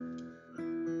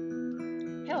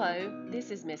Hello,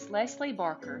 this is Miss Leslie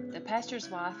Barker, the pastor's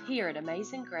wife here at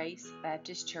Amazing Grace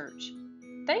Baptist Church.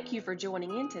 Thank you for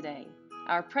joining in today.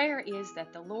 Our prayer is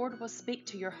that the Lord will speak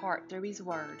to your heart through His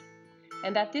Word,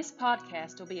 and that this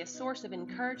podcast will be a source of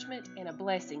encouragement and a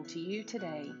blessing to you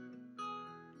today.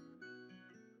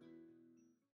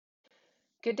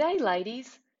 Good day,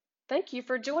 ladies. Thank you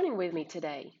for joining with me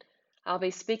today. I'll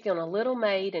be speaking on a little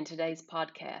maid in today's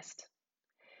podcast.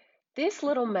 This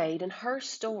little maid and her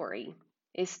story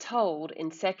is told in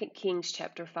 2 Kings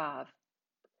chapter 5.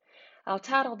 I'll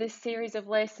title this series of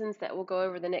lessons that we'll go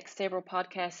over the next several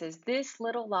podcasts as This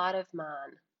Little Light of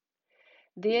Mine.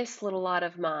 This little light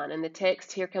of mine. And the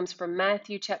text here comes from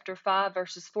Matthew chapter 5,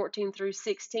 verses 14 through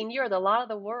 16. You are the light of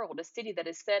the world. A city that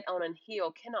is set on an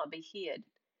hill cannot be hid.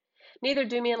 Neither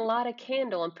do men light a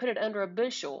candle and put it under a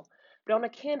bushel, but on a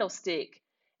candlestick,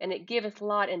 and it giveth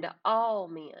light unto all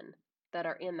men that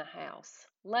are in the house.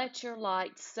 Let your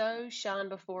light so shine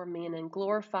before men and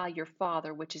glorify your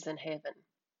Father which is in heaven.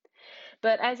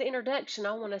 But as an introduction,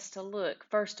 I want us to look,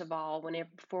 first of all,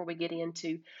 before we get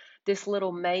into this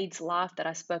little maid's life that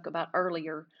I spoke about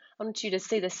earlier, I want you to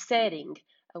see the setting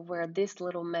of where this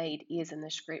little maid is in the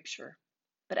scripture.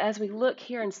 But as we look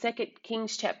here in 2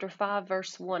 Kings chapter 5,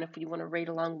 verse 1, if you want to read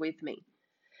along with me.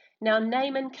 Now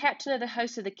Naaman, captain of the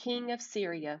host of the king of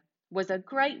Syria, was a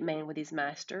great man with his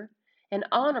master, and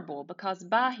honorable, because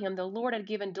by him the Lord had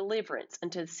given deliverance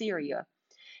unto Syria.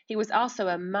 He was also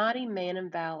a mighty man in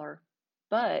valor,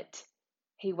 but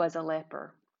he was a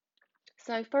leper.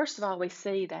 So first of all, we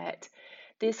see that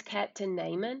this Captain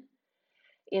Naaman,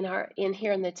 in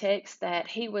here in the text, that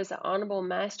he was an honorable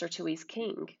master to his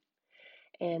king,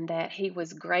 and that he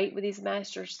was great with his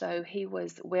master, so he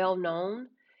was well known.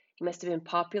 He must have been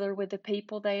popular with the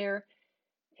people there,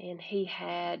 and he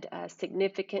had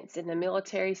significance in the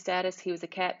military status. He was a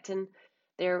captain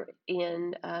there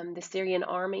in the Syrian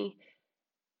army.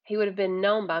 He would have been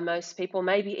known by most people,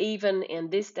 maybe even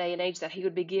in this day and age, that he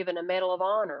would be given a Medal of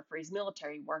Honor for his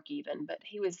military work even, but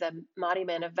he was a mighty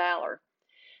man of valor.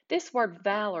 This word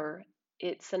valor,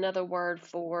 it's another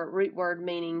root word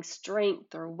meaning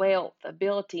strength or wealth,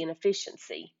 ability, and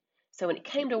efficiency. So when it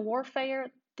came to warfare,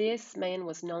 this man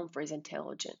was known for his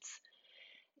intelligence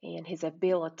and his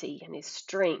ability and his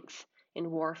strength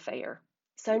in warfare.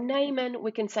 So Naaman,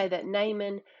 we can say that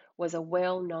Naaman was a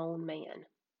well-known man.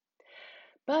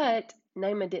 But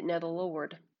Naaman didn't know the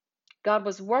Lord. God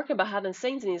was working behind the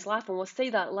scenes in his life, and we'll see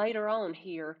that later on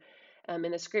here in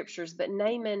the scriptures. But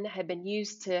Naaman had been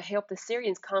used to help the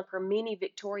Syrians conquer many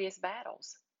victorious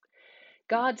battles.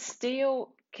 God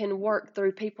still can work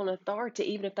through people in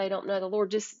authority, even if they don't know the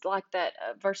Lord. Just like that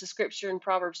verse of scripture in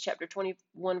Proverbs chapter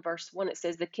 21, verse 1, it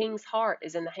says, the king's heart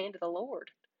is in the hand of the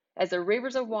Lord. As the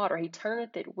rivers of water, he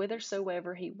turneth it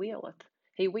whithersoever he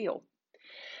will.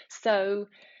 So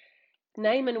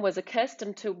Naaman was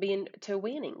accustomed to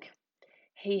winning.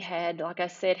 He had, like I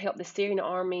said, helped the Syrian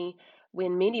army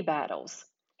win many battles.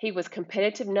 He was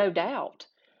competitive, no doubt,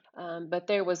 but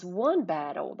there was one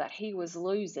battle that he was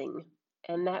losing,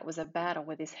 and that was a battle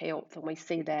with his health, and we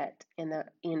see that in the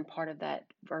end part of that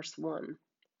verse 1.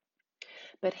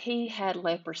 But he had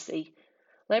leprosy.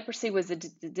 Leprosy was a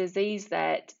disease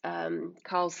that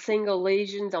caused single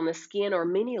lesions on the skin or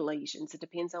many lesions. It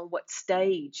depends on what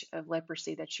stage of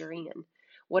leprosy that you're in.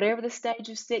 Whatever the stage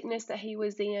of sickness that he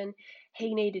was in,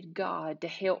 he needed God to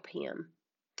help him.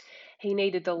 He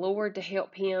needed the Lord to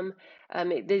help him.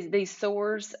 These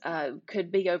sores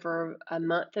could be over a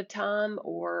month of time,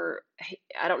 or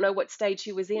I don't know what stage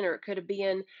he was in, or it could have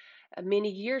been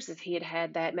many years if he had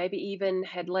had that, maybe even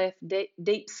had left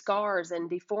deep scars and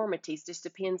deformities. Just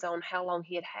depends on how long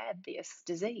he had had this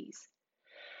disease.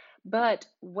 But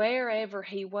wherever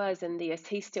he was in this,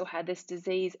 he still had this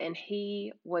disease, and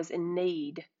he was in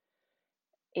need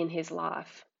in his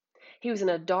life. He was in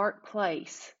a dark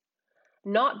place,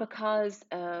 not because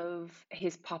of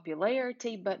his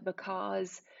popularity, but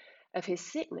because of his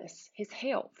sickness, his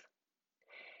health.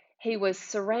 He was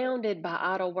surrounded by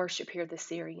idol worship here, the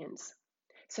Syrians.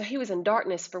 So he was in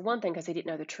darkness, for one thing, because he didn't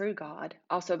know the true God,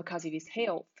 also because of his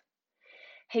health.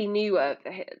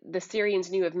 The Syrians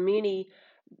knew of many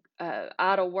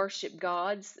idol worship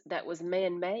gods that was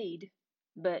man-made,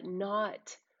 but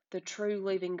not the true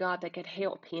living God that could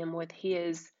help him with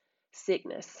his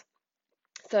sickness.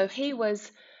 So he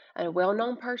was a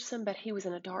well-known person, but he was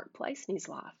in a dark place in his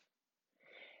life.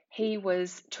 He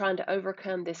was trying to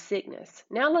overcome this sickness.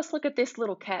 Now let's look at this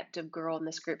little captive girl in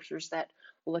the scriptures that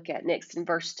we'll look at next in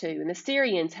verse 2. And the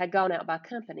Syrians had gone out by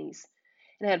companies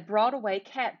and had brought away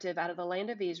captive out of the land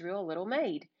of Israel a little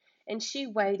maid, and she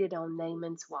waited on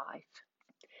Naaman's wife.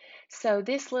 So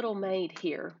this little maid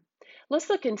here, Let's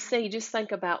look and see, just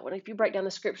think about if you break down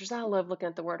the scriptures. I love looking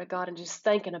at the Word of God and just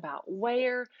thinking about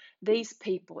where these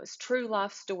people, it's true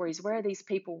life stories, where these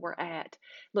people were at.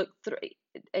 Look through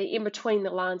in between the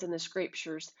lines in the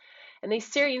scriptures. And these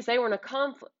Syrians, they were in a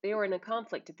conflict. They were in a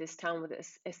conflict at this time with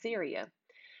Assyria,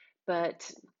 but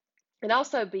and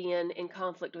also being in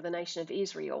conflict with the nation of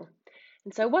Israel.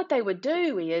 And so what they would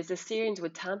do is the Syrians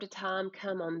would time to time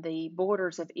come on the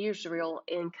borders of Israel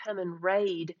and come and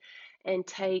raid and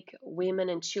take women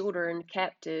and children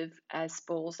captive as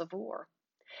spoils of war.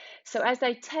 So as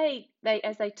they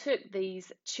took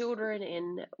these children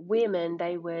and women,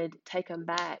 they would take them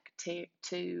back to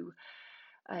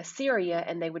Syria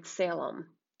and they would sell them.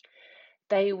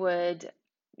 They would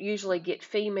usually get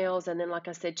females and then, like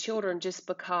I said, children, just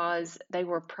because they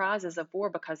were prizes of war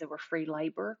because they were free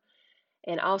labor.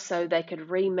 And also they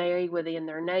could remarry within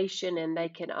their nation, and they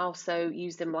can also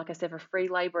use them, like I said, for free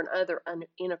labor and other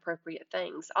inappropriate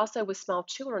things. Also with small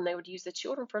children, they would use the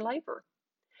children for labor.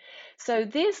 So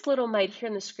this little maid here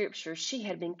in the scripture, she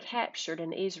had been captured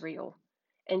in Israel,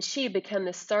 and she had become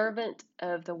the servant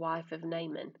of the wife of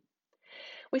Naaman.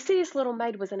 We see this little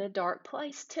maid was in a dark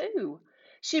place too.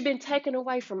 She'd been taken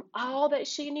away from all that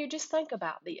she knew. Just think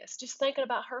about this. Just thinking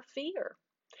about her fear.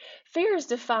 Fear is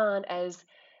defined as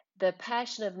the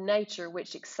passion of nature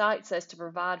which excites us to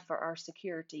provide for our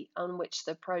security, on which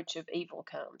the approach of evil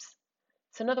comes.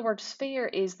 So, in other words, fear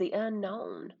is the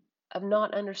unknown of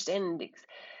not understanding,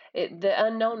 the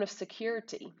unknown of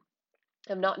security,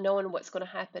 of not knowing what's going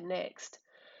to happen next.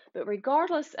 But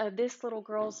regardless of this little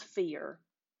girl's fear,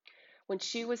 when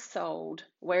she was sold,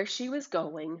 where she was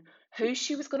going, who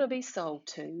she was going to be sold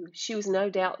to, she was no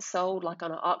doubt sold like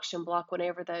on an auction block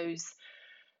whenever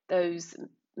those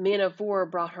men of war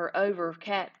brought her over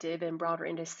captive and brought her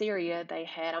into Syria. They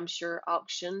had, I'm sure,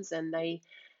 auctions, and they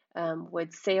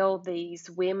would sell these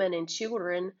women and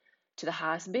children to the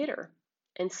highest bidder.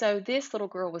 And so this little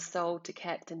girl was sold to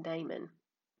Captain Naaman.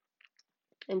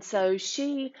 And so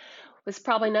she was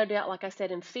probably, no doubt, like I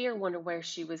said, in fear, wondered where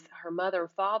she was, her mother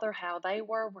and father, how they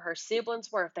were, where her siblings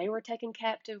were, if they were taken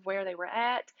captive, where they were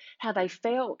at, how they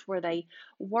felt, were they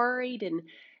worried, and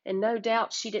no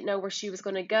doubt she didn't know where she was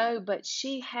going to go, but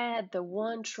she had the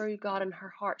one true God in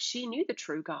her heart. She knew the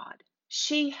true God.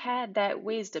 She had that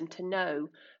wisdom to know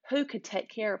who could take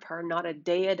care of her, not a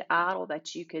dead idol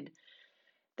that you could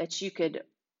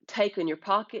take in your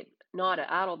pocket, not an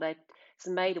idol that's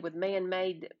made with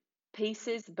man-made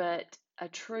pieces, but a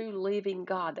true living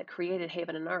God that created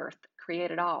heaven and earth,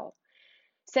 created all.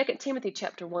 2 Timothy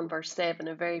chapter 1 verse 7,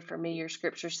 a very familiar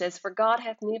scripture, says, "For God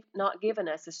hath not given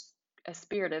us a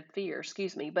spirit of fear,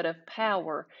 but of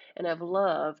power and of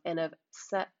love and of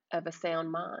a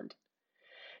sound mind."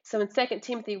 So in 2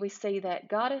 Timothy we see that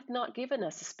God hath not given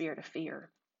us a spirit of fear.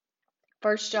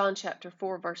 1 John chapter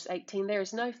 4 verse 18, "There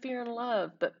is no fear in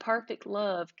love, but perfect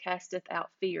love casteth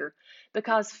out fear,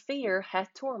 because fear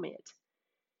hath torment.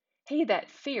 He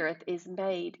that feareth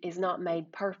is not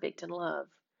made perfect in love."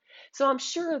 So I'm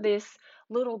sure this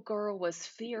little girl was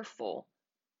fearful,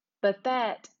 but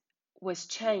that was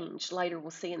changed. Later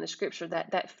we'll see in the scripture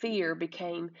that fear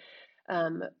became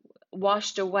um,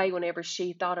 washed away whenever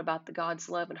she thought about the God's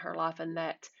love in her life, and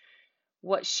that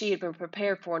what she had been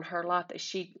prepared for in her life, that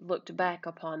she looked back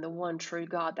upon the one true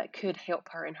God that could help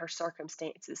her in her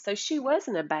circumstances. So she was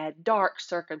in a bad, dark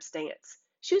circumstance.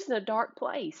 She was in a dark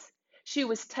place. She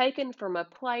was taken from a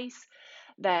place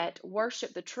that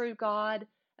worshiped the true God,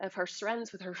 of her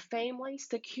surroundings with her family,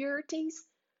 securities.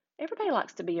 Everybody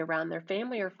likes to be around their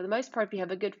family, or for the most part, if you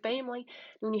have a good family,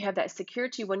 when you have that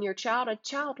security, when you're a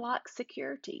child likes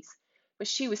securities. But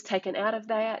she was taken out of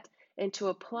that into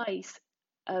a place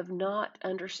of not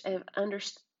understanding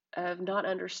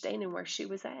where she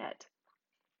was at,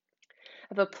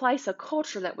 of a place, a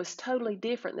culture that was totally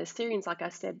different. The Syrians, like I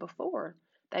said before,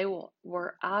 they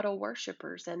were idol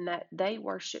worshippers, and that they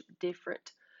worshiped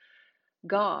different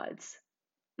gods,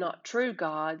 not true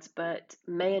gods, but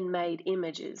man-made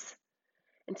images.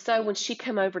 And so when she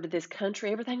came over to this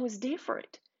country, everything was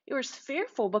different. It was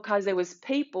fearful because there was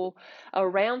people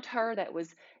around her that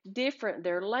was different.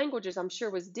 Their languages, I'm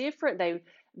sure, was different.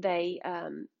 That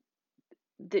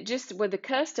just with the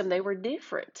custom, they were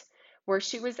different where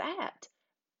she was at.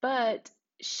 But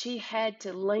she had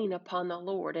to lean upon the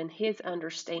Lord and His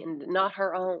understanding, not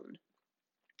her own.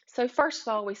 So first of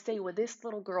all, we see with this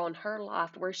little girl in her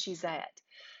life where she's at,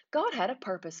 God had a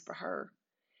purpose for her.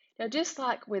 Now, just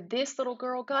like with this little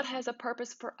girl, God has a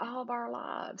purpose for all of our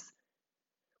lives.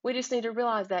 We just need to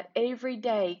realize that every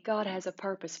day God has a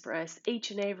purpose for us,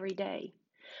 each and every day.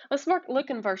 Let's look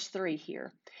in verse 3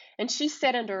 here. "And she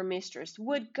said unto her mistress,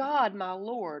 Would God, my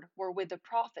Lord, were with the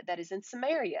prophet that is in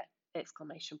Samaria,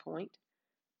 exclamation point,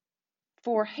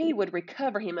 for he would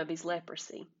recover him of his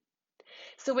leprosy.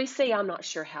 So we see, I'm not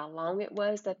sure how long it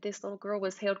was that this little girl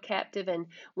was held captive, and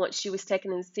once she was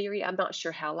taken in Syria, I'm not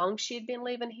sure how long she had been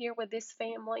living here with this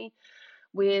family,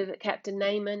 with Captain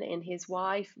Naaman and his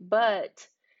wife, but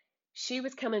she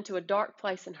was coming to a dark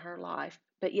place in her life,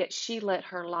 but yet she let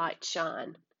her light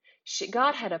shine.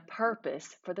 God had a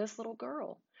purpose for this little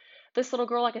girl. This little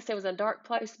girl, like I said, was in a dark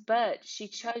place, but she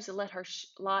chose to let her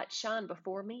light shine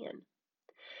before men.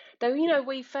 Though,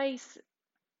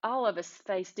 all of us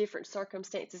face different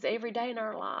circumstances every day in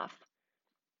our life.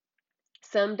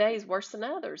 Some days worse than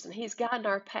others, and He's guiding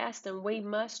our past, and we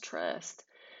must trust.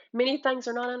 Many things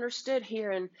are not understood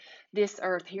here in this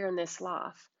earth, here in this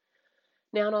life.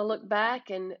 Now, and I look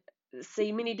back and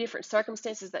see many different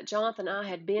circumstances that Jonathan and I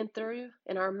had been through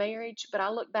in our marriage, but I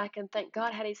look back and think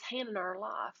God had His hand in our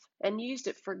life and used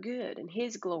it for good and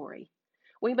His glory.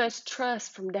 We must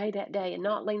trust from day to day and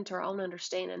not lean to our own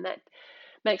understanding. That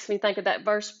makes me think of that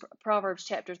verse, Proverbs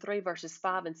chapter 3, verses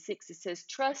 5 and 6. It says,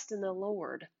 trust in the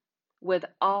Lord with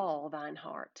all thine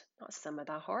heart, not some of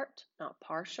thy heart, not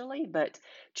partially, but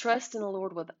trust in the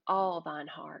Lord with all thine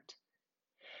heart,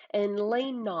 and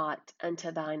lean not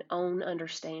unto thine own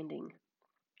understanding.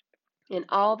 In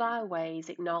all thy ways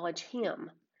acknowledge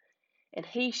him, and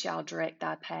he shall direct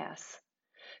thy paths.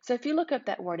 So if you look up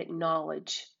that word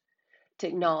acknowledge, to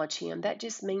acknowledge him, that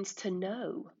just means to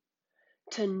know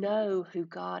who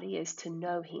God is, to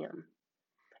know him.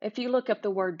 If you look up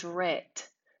the word direct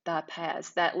thy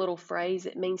paths, that little phrase,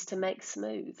 it means to make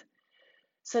smooth.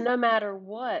 So no matter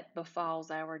what befalls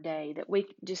our day, that we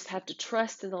just have to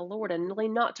trust in the Lord and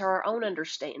lean not to our own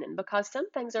understanding, because some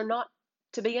things are not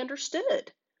to be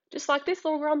understood. Just like this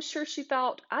little girl, I'm sure she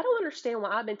thought, I don't understand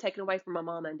why I've been taken away from my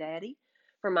mom and daddy,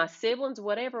 from my siblings,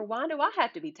 whatever. Why do I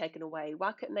have to be taken away?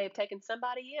 Why couldn't they have taken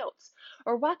somebody else?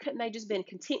 Or why couldn't they just been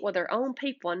content with their own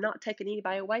people and not taking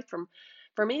anybody away from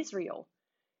Israel?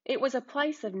 It was a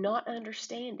place of not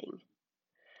understanding.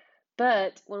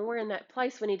 But when we're in that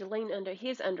place, we need to lean under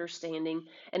His understanding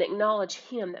and acknowledge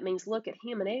Him. That means look at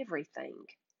Him in everything.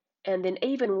 And then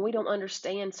even when we don't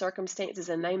understand circumstances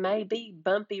and they may be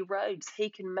bumpy roads, He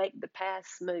can make the path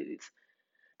smooth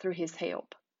through His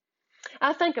help.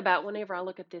 I think about, whenever I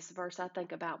look at this verse, I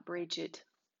think about Bridget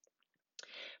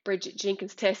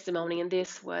Jenkins' testimony, and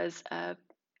this was a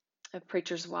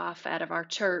preacher's wife out of our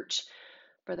church.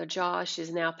 Brother Josh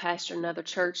is now pastor in another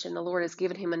church, and the Lord has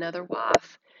given him another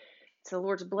wife. So the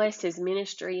Lord's blessed his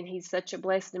ministry, and he's such a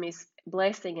blessing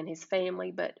in his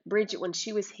family. But Bridget, when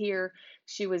she was here,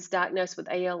 she was diagnosed with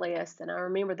ALS, and I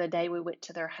remember the day we went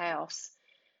to their house.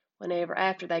 Whenever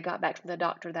after they got back from the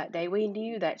doctor that day, we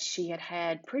knew that she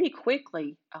had pretty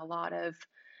quickly a lot of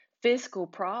physical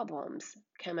problems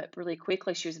come up really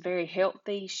quickly. She was very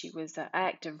healthy. She was an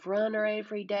active runner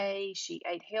every day. She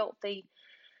ate healthy.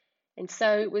 And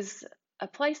so it was a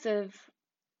place of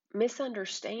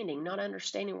misunderstanding, not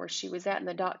understanding where she was at, and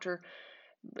the doctor,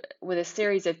 with a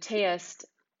series of tests,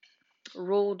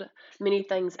 ruled many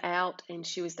things out, and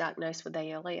she was diagnosed with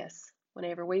ALS.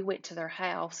 Whenever we went to their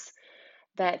house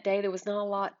that day, there was not a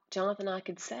lot Jonathan and I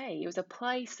could say. It was a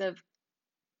place of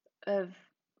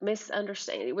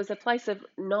misunderstanding. It was a place of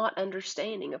not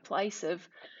understanding, a place of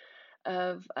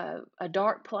a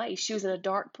dark place. She was in a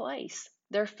dark place.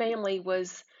 Their family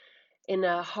was in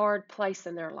a hard place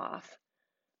in their life.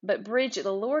 But Bridget,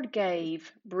 the Lord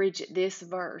gave Bridget this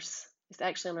verse. It's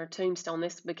actually on her tombstone.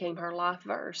 This became her life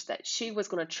verse, that she was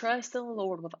going to trust in the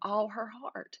Lord with all her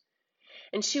heart.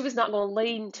 And she was not going to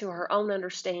lean to her own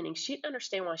understanding. She didn't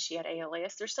understand why she had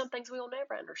ALS. There's some things we'll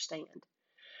never understand.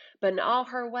 But in all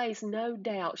her ways, no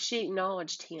doubt, she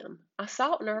acknowledged Him. I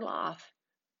saw it in her life,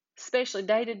 especially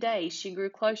day to day. She grew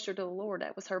closer to the Lord.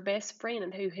 That was her best friend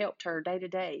and who helped her day to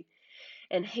day.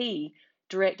 And He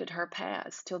directed her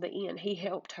paths till the end. He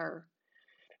helped her.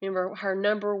 Remember, her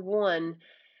number one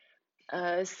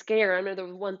scare, I know the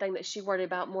one thing that she worried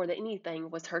about more than anything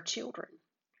was her children,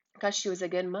 because she was a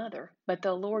good mother. But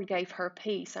the Lord gave her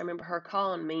peace. I remember her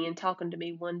calling me and talking to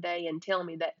me one day and telling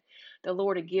me that the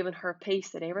Lord had given her peace,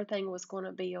 that everything was going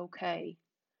to be okay,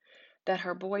 that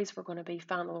her boys were going to be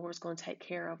fine, the Lord was going to take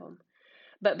care of them.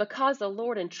 But because the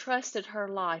Lord entrusted her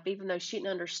life, even though she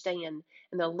didn't understand,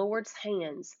 in the Lord's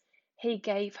hands, He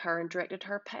gave her and directed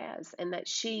her paths, and that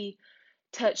she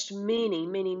touched many,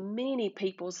 many, many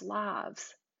people's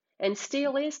lives, and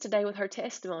still is today with her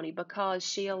testimony, because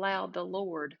she allowed the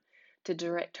Lord to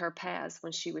direct her paths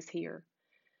when she was here.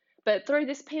 But through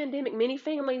this pandemic, many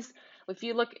families, if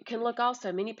you can look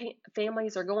also, many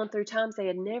families are going through times they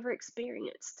had never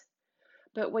experienced.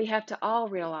 But we have to all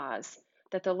realize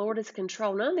that the Lord is in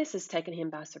control. None of this has taken Him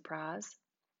by surprise.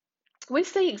 We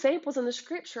see examples in the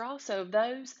scripture also of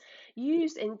those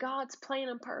used in God's plan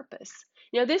and purpose.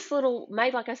 This little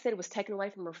maid, like I said, was taken away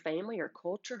from her family, her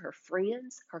culture, her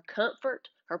friends, her comfort.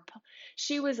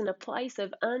 She was in a place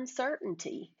of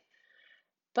uncertainty.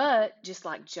 But just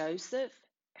like Joseph,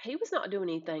 he was not doing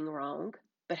anything wrong,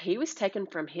 but he was taken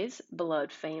from his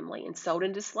beloved family and sold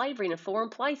into slavery in a foreign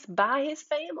place by his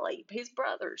family, his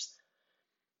brothers.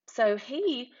 So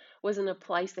he was in a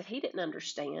place that he didn't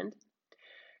understand.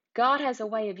 God has a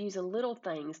way of using little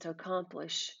things to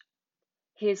accomplish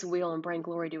his will and bring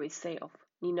glory to himself.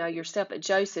 Yourself at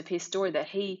Joseph, his story that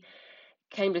he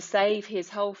came to save his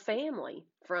whole family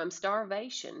from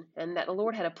starvation, and that the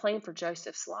Lord had a plan for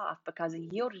Joseph's life because he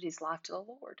yielded his life to the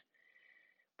Lord.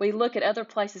 We look at other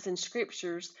places in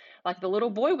scriptures, like the little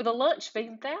boy with a lunch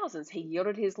feeding thousands. He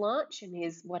yielded his lunch and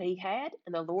what he had,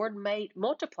 and the Lord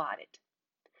multiplied it.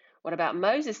 What about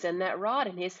Moses and that rod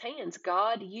in his hands?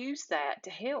 God used that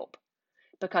to help,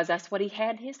 because that's what he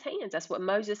had in his hands. That's what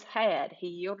Moses had. He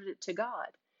yielded it to God.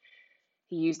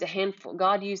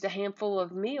 God used a handful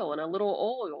of meal and a little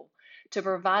oil to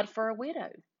provide for a widow.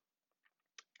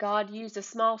 God used a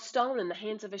small stone in the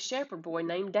hands of a shepherd boy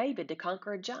named David to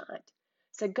conquer a giant.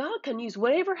 So God can use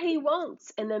whatever he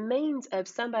wants in the means of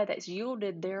somebody that's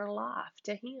yielded their life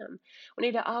to him. We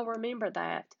need to all remember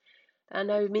that. I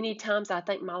know many times I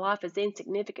think my life is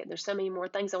insignificant. There's so many more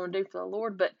things I want to do for the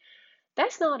Lord, but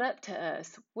that's not up to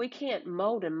us. We can't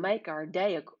mold and make our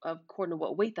day according to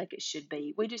what we think it should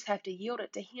be. We just have to yield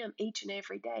it to him each and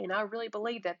every day. And I really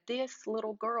believe that this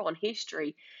little girl in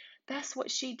history, that's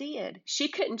what she did. She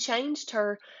couldn't change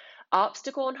her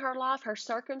obstacle in her life, her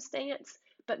circumstance,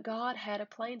 but God had a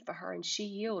plan for her and she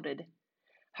yielded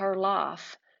her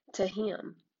life to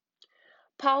him.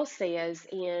 Paul says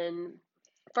in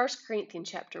 1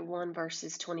 Corinthians chapter 1,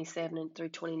 verses 27 through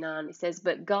 29, it says,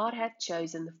 "But God hath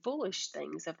chosen the foolish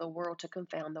things of the world to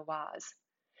confound the wise.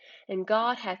 And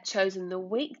God hath chosen the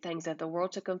weak things of the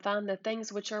world to confound the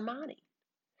things which are mighty.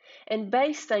 And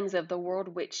base things of the world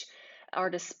which are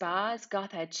despised,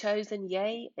 God hath chosen,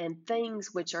 yea, and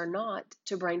things which are not,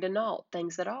 to bring to naught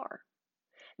things that are,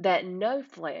 that no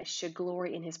flesh should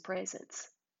glory in his presence."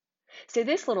 See,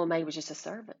 this little maid was just a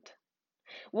servant.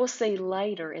 We'll see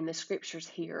later in the scriptures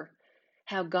here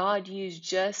how God used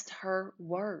just her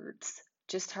words,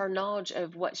 just her knowledge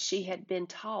of what she had been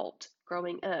taught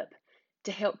growing up,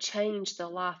 to help change the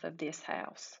life of this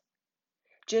house,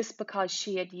 just because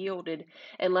she had yielded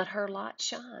and let her light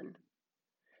shine.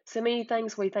 So many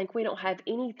things we think we don't have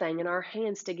anything in our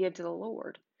hands to give to the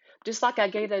Lord. Just like I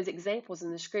gave those examples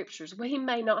in the scriptures, we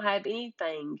may not have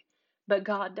anything, but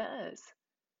God does.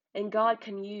 And God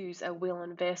can use a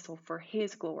willing vessel for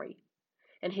his glory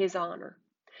and his honor.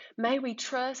 May we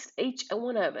trust, each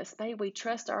one of us, may we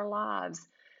trust our lives,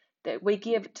 that we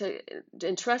give to,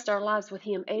 and trust our lives with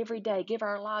him every day.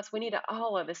 We need to,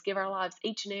 all of us, give our lives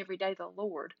each and every day to the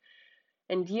Lord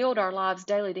and yield our lives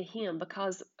daily to him,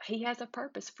 because he has a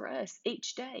purpose for us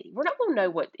each day. We're not going to know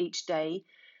what each day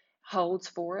holds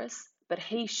for us, but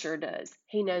he sure does.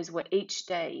 He knows what each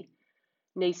day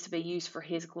needs to be used for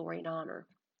his glory and honor.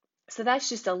 So that's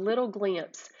just a little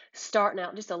glimpse, starting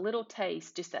out, just a little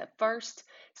taste, just that first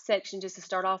section, just to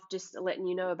start off, just letting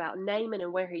you know about Naaman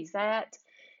and where he's at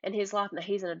in his life, and that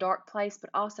he's in a dark place, but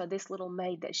also this little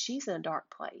maid, that she's in a dark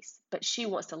place, but she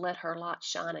wants to let her light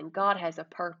shine, and God has a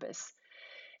purpose.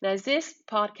 Now, as I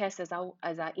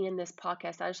end this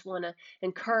podcast, I just want to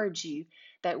encourage you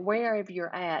that wherever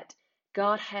you're at,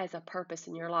 God has a purpose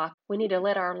in your life. We need to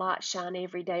let our light shine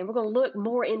every day. We're going to look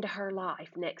more into her life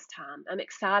next time. I'm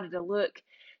excited to look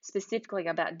specifically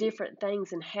about different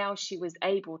things and how she was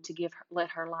able to let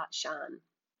her light shine.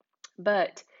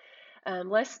 But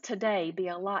let's today be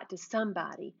a light to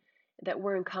somebody that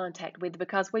we're in contact with,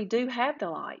 because we do have the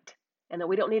light, and that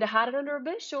we don't need to hide it under a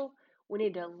bushel. We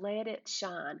need to let it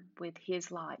shine with his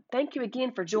light. Thank you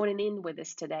again for joining in with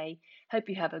us today. Hope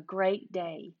you have a great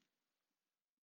day.